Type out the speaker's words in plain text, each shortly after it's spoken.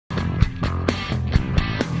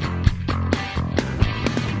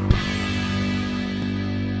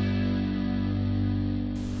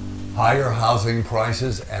Higher housing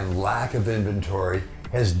prices and lack of inventory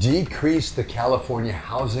has decreased the California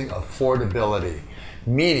housing affordability,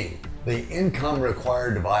 meaning the income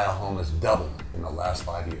required to buy a home has doubled in the last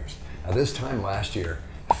 5 years. Now, this time last year,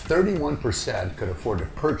 31% could afford to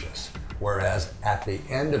purchase, whereas at the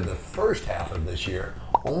end of the first half of this year,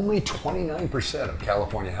 only 29% of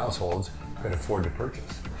California households could afford to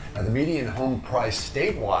purchase. Now, the median home price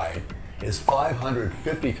statewide is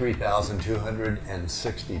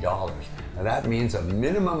 $553,260. Now, that means a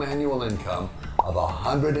minimum annual income of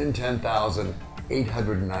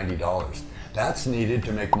 $110,890. That's needed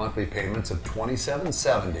to make monthly payments of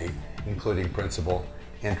 $2,770, including principal,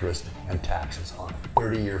 interest, and taxes on a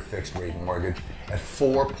 30-year fixed rate mortgage at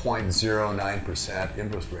 4.09%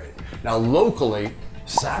 interest rate. Now, locally,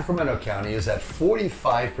 Sacramento County is at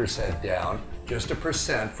 45% down, just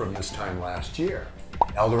 1% from this time last year.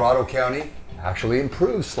 Dorado County actually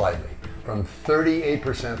improved slightly from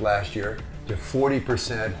 38% last year to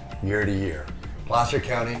 40% year to year. Placer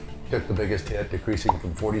County took the biggest hit, decreasing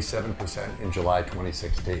from 47% in July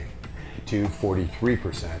 2016 to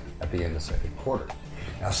 43% at the end of second quarter.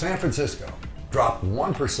 Now, San Francisco dropped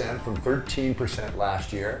 1% from 13%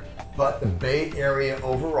 last year, but the Bay Area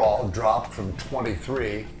overall dropped from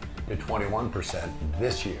 23 to 21%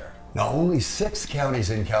 this year. Now, only 6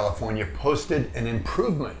 counties in California posted an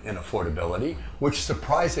improvement in affordability, which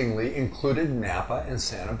surprisingly included Napa and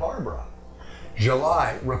Santa Barbara.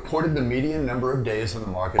 July reported the median number of days on the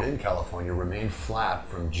market in California remained flat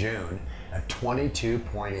from June at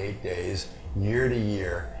 22.8 days year to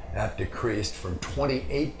year. That decreased from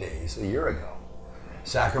 28 days a year ago.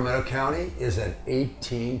 Sacramento County is at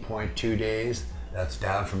 18.2 days. That's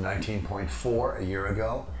down from 19.4 a year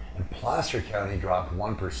ago. And Placer County dropped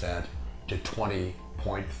 1% to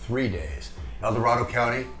 20.3 days. Dorado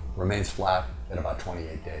County remains flat at about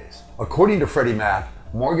 28 days. According to Freddie Mac,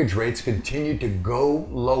 mortgage rates continued to go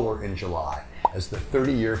lower in July as the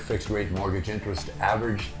 30-year fixed rate mortgage interest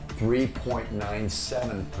averaged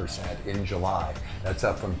 3.97% in July. That's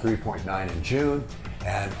up from 3.9 in June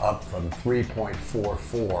and up from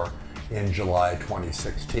 3.44 in July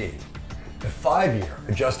 2016. The 5-year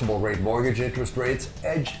adjustable rate mortgage interest rates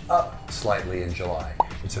edged up slightly in July.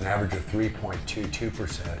 It's an average of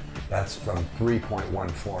 3.22%. That's from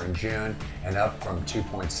 3.14 in June and up from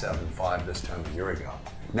 2.75 this time a year ago.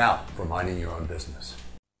 Now, for minding your own business.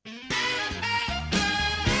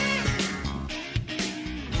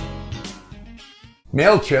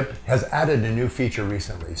 MailChimp has added a new feature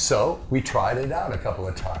recently, so we tried it out a couple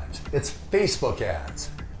of times. It's Facebook ads.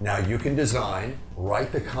 Now you can design,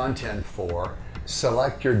 write the content for,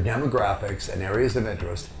 select your demographics and areas of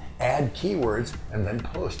interest, add keywords, and then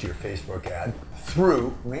post your Facebook ad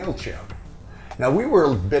through MailChimp. Now, we were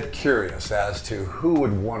a bit curious as to who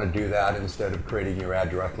would want to do that instead of creating your ad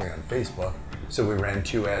directly on Facebook, so we ran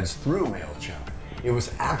 2 ads through MailChimp. It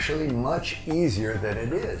was actually much easier than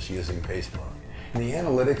it is using Facebook, and the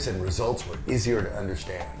analytics and results were easier to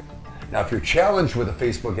understand. Now, if you're challenged with a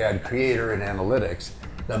Facebook ad creator and analytics,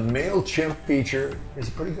 the MailChimp feature is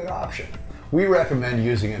a pretty good option. We recommend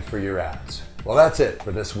using it for your ads. Well, that's it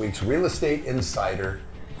for this week's Real Estate Insider.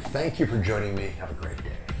 Thank you for joining me. Have a great day.